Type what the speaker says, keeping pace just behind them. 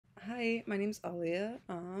Hi, my name's Alia.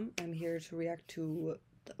 I'm here to react to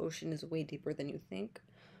The Ocean is Way Deeper Than You Think.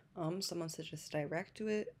 Someone suggested I react to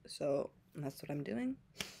it, so that's what I'm doing.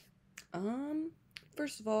 Um,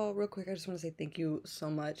 First of all, real quick, I just want to say thank you so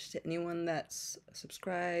much to anyone that's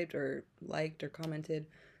subscribed or liked or commented.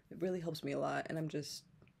 It really helps me a lot, and I'm just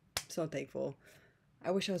so thankful. I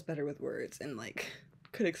wish I was better with words and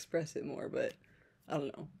could express it more, but I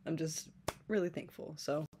don't know. I'm just really thankful.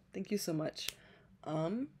 So, thank you so much.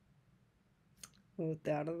 Um, with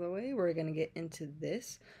that out of the way, we're gonna get into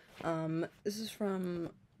this. This is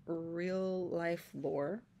from Real Life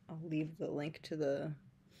Lore. I'll leave the link to the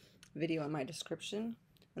video in my description.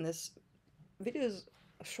 And this video is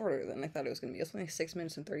shorter than I thought it was gonna be. It's only 6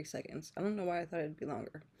 minutes and 30 seconds. I don't know why I thought it'd be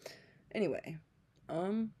longer. Anyway,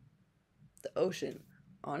 the ocean.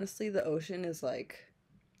 Honestly, the ocean is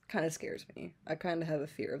kind of scares me. I kind of have a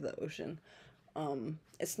fear of the ocean.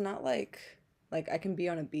 It's not like I can be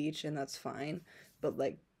on a beach and that's fine, but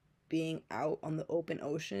being out on the open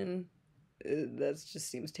ocean, that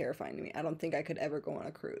just seems terrifying to me. I don't think I could ever go on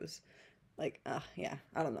a cruise. Yeah,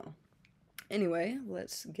 I don't know. Anyway,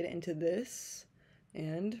 let's get into this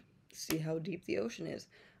and see how deep the ocean is.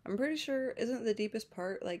 I'm pretty sure, isn't the deepest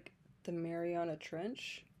part the Mariana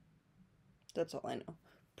Trench? That's all I know.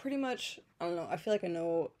 Pretty much, I don't know. I feel like I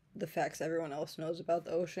know the facts everyone else knows about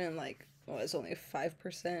the ocean. It's only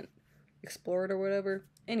 5% explored or whatever.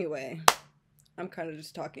 Anyway, I'm kind of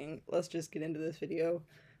just talking. Let's just get into this video.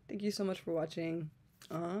 Thank you so much for watching.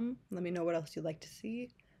 Let me know what else you'd like to see,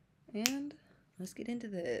 and let's get into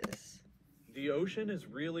this. The ocean is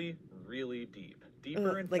really, really deep.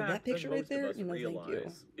 Deeper, in fact, that picture than right most of there? us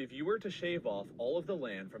realize. If you were to shave off all of the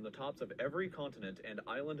land from the tops of every continent and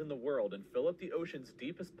island in the world and fill up the ocean's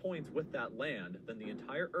deepest points with that land, then the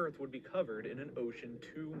entire Earth would be covered in an ocean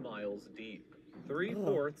 2 miles deep.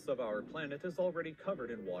 3/4 of our planet is already covered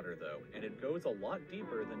in water, though, and it goes a lot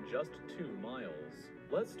deeper than just 2 miles.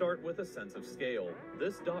 Let's start with a sense of scale.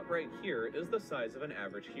 This dot right here is the size of an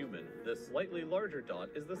average human. This slightly larger dot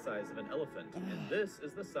is the size of an elephant, and this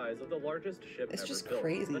is the size of the largest ship It's ever just built,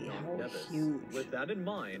 crazy the how Nevis. huge With that in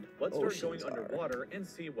mind, let's start going oceans are. underwater and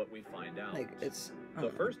see what we find out. It's The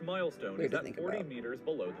first milestone is weird to at think 40 about. meters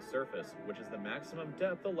below the surface, which is the maximum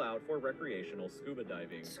depth allowed for recreational scuba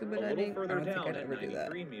diving. Scuba A little diving? I further don't think down I'd at ever do that.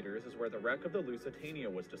 93 meters is where the wreck of the Lusitania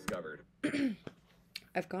was discovered.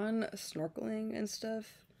 I've gone snorkeling and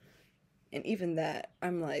stuff, and even that,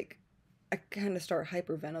 I kind of start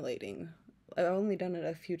hyperventilating. I've only done it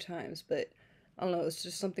a few times, but I don't know, it's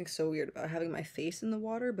just something so weird about having my face in the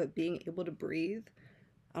water, but being able to breathe.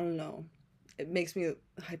 I don't know. It makes me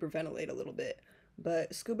hyperventilate a little bit.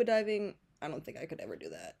 But scuba diving, I don't think I could ever do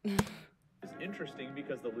that. Is interesting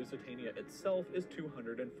because the Lusitania itself is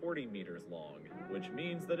 240 meters long, which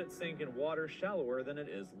means that it sank in water shallower than it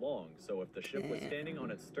is long, so if the ship was standing on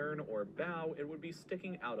its stern or bow, it would be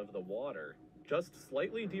sticking out of the water. Just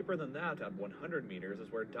slightly deeper than that, at 100 meters,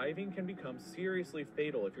 is where diving can become seriously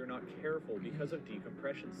fatal if you're not careful because of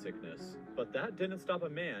decompression sickness. But that didn't stop a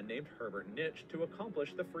man named Herbert Nitsch to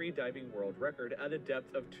accomplish the free diving world record at a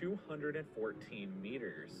depth of 214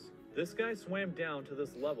 meters. This guy swam down to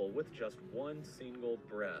this level with just one single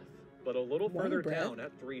breath. But a little further down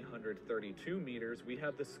at 332 meters, we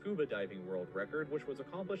have the scuba diving world record, which was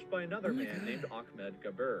accomplished by another man named Ahmed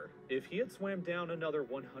Gabir. If he had swam down another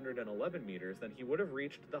 111 meters, then he would have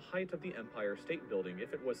reached the height of the Empire State Building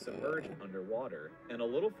if it was submerged underwater. And a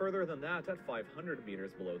little further than that, at 500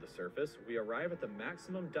 meters below the surface, we arrive at the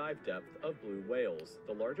maximum dive depth of blue whales,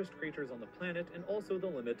 the largest creatures on the planet and also the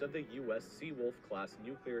limit of the U.S. Seawolf-class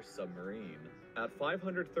nuclear submarine. At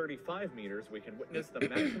 535 meters, we can witness the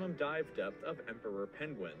maximum dive depth of emperor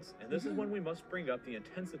penguins, and this is when we must bring up the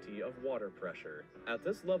intensity of water pressure. At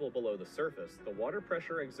this level below the surface, the water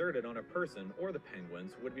pressure exerted on a person or the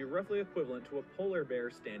penguins would be roughly equivalent to a polar bear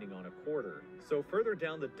standing on a quarter. So further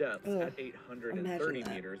down the depths, at 830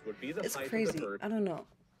 meters, would be the height of the bird. I don't know.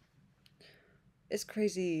 It's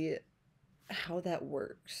crazy how that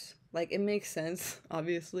works. It makes sense,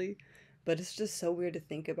 obviously. But it's just so weird to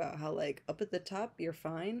think about how, up at the top, you're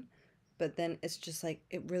fine, but then it's just,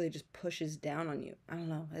 it really just pushes down on you. I don't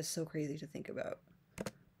know. It's so crazy to think about.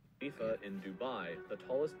 Khalifa in Dubai, the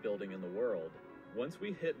tallest building in the world. Once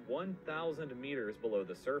we hit 1,000 meters below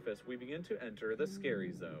the surface, we begin to enter the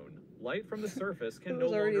scary zone. Light from the surface can no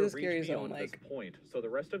longer reach beyond this point, so the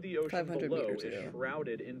rest of the ocean below is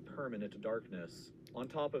shrouded in permanent darkness. On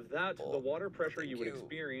top of that, the Oh, water pressure you would thank you.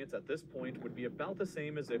 experience at this point would be about the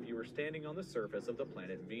same as if you were standing on the surface of the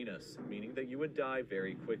planet Venus, meaning that you would die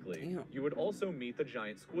very quickly. Damn. You would also meet the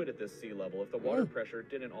giant squid at this sea level if the water pressure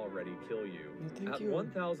didn't already kill you. No, thank At you.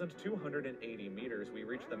 1,280 meters, we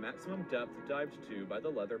reach the maximum depth dived to by the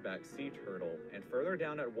leatherback sea turtle, and further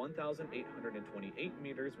down at 1,828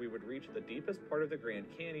 meters, we would reach the deepest part of the Grand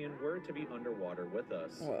Canyon, were it to be underwater with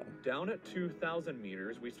us. Whoa. Down at 2,000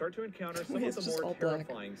 meters, we start to encounter some Wait, of it's the just more all black.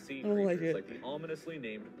 terrifying sea I don't like creatures, it. like the ominously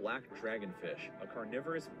named black dragonfish, a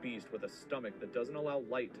carnivorous beast with a stomach that doesn't allow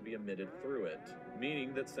light to be emitted through it.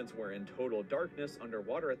 Meaning that since we're in total darkness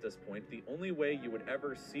underwater at this point, the only way you would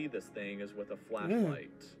ever see this thing is with a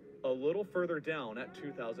flashlight. A little further down at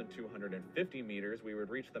 2,250 meters, we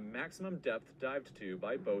would reach the maximum depth dived to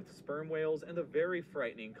by both sperm whales and the very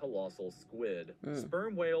frightening colossal squid.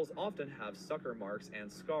 Sperm whales often have sucker marks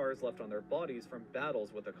and scars left on their bodies from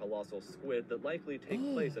battles with the colossal squid that likely take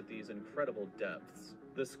place at these incredible depths.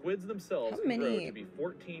 The squids themselves How can grow many to be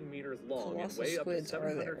 14 meters long and colossal weigh up to squids are there?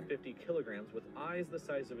 750 kilograms with eyes the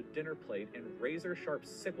size of a dinner plate and razor-sharp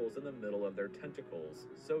sickles in the middle of their tentacles.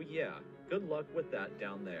 So yeah, good luck with that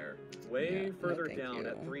down there. Way Yeah, no, further thank down you.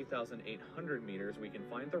 at 3,800 meters, we can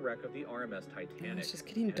find the wreck of the RMS Titanic. It's just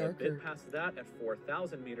getting And a darker. bit past that, at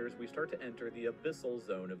 4,000 meters, we start to enter the abyssal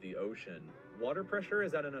zone of the ocean. Water pressure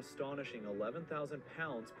is at an astonishing 11,000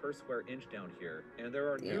 pounds per square inch down here, and there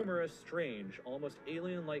are Yeah. numerous strange, almost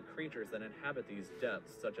alien-like creatures that inhabit these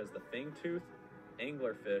depths, such as the fangtooth,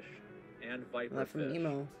 anglerfish, and Not from viperfish.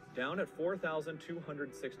 Nemo. Down at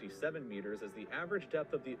 4,267 meters is the average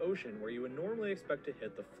depth of the ocean, where you would normally expect to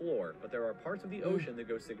hit the floor, but there are parts of the ocean that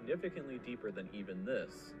go significantly deeper than even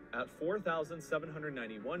this. At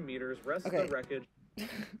 4,791 meters rests Okay. the wreckage.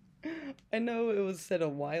 I know it was said a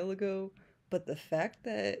while ago, but the fact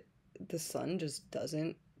that the sun just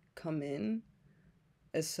doesn't come in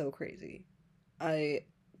is so crazy. I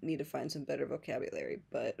need to find some better vocabulary,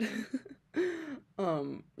 but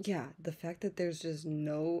yeah, the fact that there's just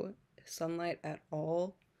no sunlight at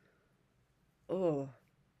all. Oh,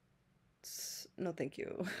 no, thank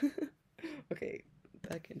you. Okay,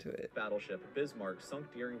 back into it. Battleship Bismarck sunk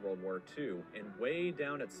during World War II, and way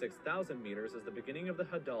down at 6,000 meters is the beginning of the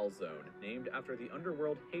Hadal Zone, named after the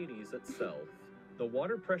underworld Hades itself. The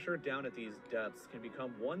water pressure down at these depths can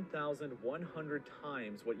become 1,100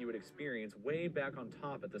 times what you would experience way back on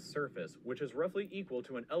top at the surface, which is roughly equal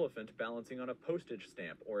to an elephant balancing on a postage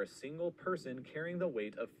stamp or a single person carrying the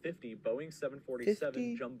weight of 50 Boeing 747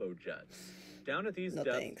 50? jumbo jets. Down at these No,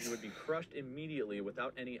 depths, thanks. you would be crushed immediately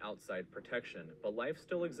without any outside protection, but life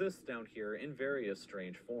still exists down here in various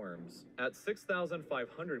strange forms. At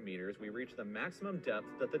 6,500 meters, we reach the maximum depth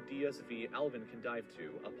that the DSV Alvin can dive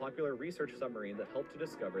to, a popular research submarine that helped to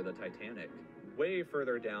discover the Titanic. Way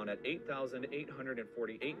further down at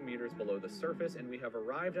 8,848 meters below the surface, and we have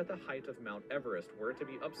arrived at the height of Mount Everest, were it to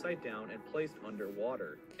be upside down and placed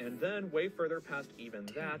underwater. And then, way further past even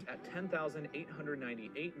that, at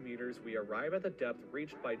 10,898 meters, we arrive at the depth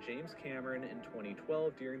reached by James Cameron in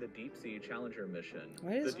 2012 during the Deep Sea Challenger mission.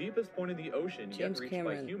 Why is The deepest point in the ocean yet James reached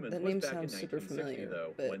Cameron? by humans That was name back in sounds super 1960, familiar,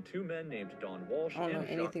 though, but when two men named Don Walsh I don't know and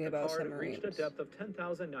anything Jacques about Piccard reached a submarines. depth of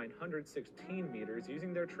 10,916 meters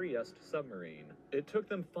using their Trieste submarine. It took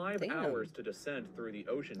them 5 Damn. hours to descend through the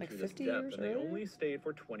ocean Like to this 50 depth, years and they earlier? only stayed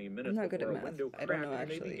for 20 minutes not good at before a math. window I don't cracked know, and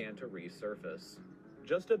they actually. began to resurface.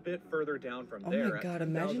 Just a bit further down from Oh there, my at god,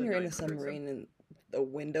 imagine you're in a 10,900 submarine and the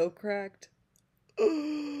window cracked.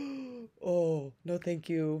 Oh, no thank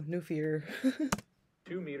you. No fear.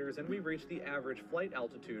 2 meters, and we reach the average flight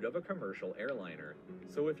altitude of a commercial airliner.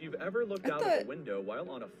 So if you've ever looked I out of thought- the window while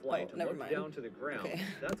on a flight Oh, and never looked mind. down to the ground, Okay.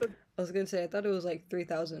 that's a I was gonna say, I thought it was like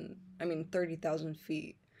 30,000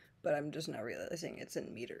 feet, but I'm just now realizing it's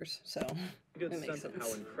in meters, so good it makes sense of how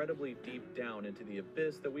sense. incredibly deep down into the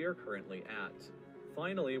abyss that we are currently at.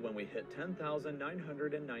 Finally, when we hit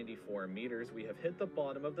 10,994 meters, we have hit the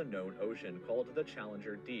bottom of the known ocean called the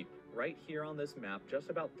Challenger Deep, right here on this map, just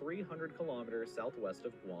about 300 kilometers southwest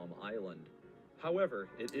of Guam Island. However,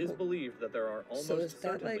 it is Oh. believed that there are So almost is that,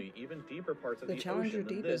 certainly like, even deeper parts of the the Challenger ocean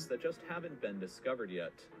than Deep this is- that just haven't been discovered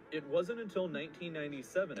yet. It wasn't until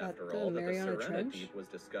 1997, Got after the all, that the Mariana Serena Trench? Deep was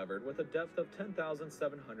discovered with a depth of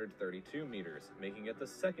 10,732 meters, making it the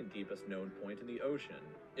second deepest known point in the ocean.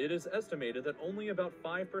 It is estimated that only about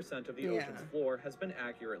 5% of the ocean's Yeah. floor has been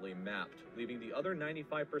accurately mapped, leaving the other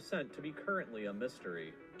 95% to be currently a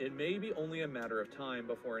mystery. It may be only a matter of time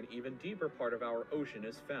before an even deeper part of our ocean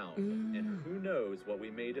is found, and who knows what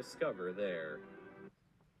we may discover there.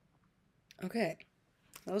 Okay,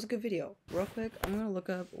 that was a good video. Real quick, I'm gonna look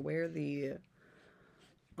up where the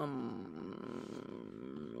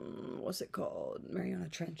What's it called? Mariana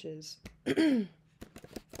Trenches.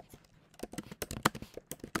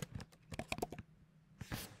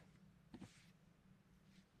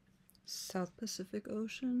 South Pacific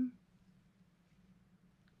Ocean.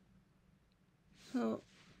 So,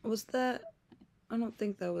 was that? I don't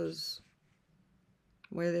think that was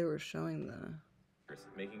where they were showing the.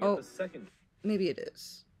 Making it the second. Maybe it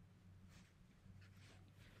is.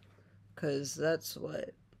 Because that's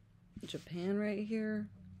what? Japan right here?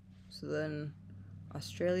 So then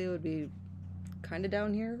Australia would be kind of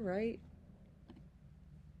down here, right?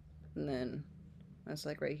 And then that's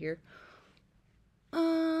like right here.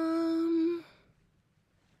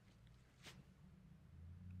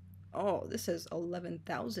 Oh, this says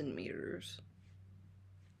 11,000 meters.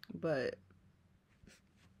 But,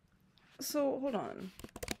 so hold on.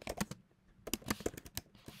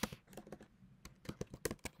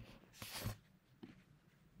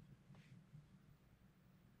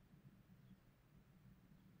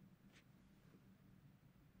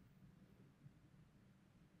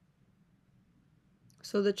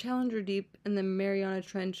 So the Challenger Deep and the Mariana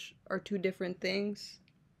Trench are two different things.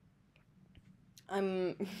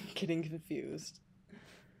 I'm getting confused.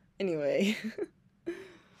 Anyway,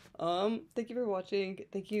 thank you for watching.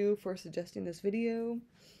 Thank you for suggesting this video.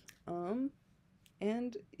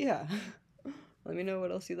 And yeah, let me know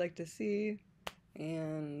what else you'd like to see,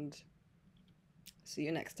 and see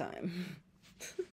you next time.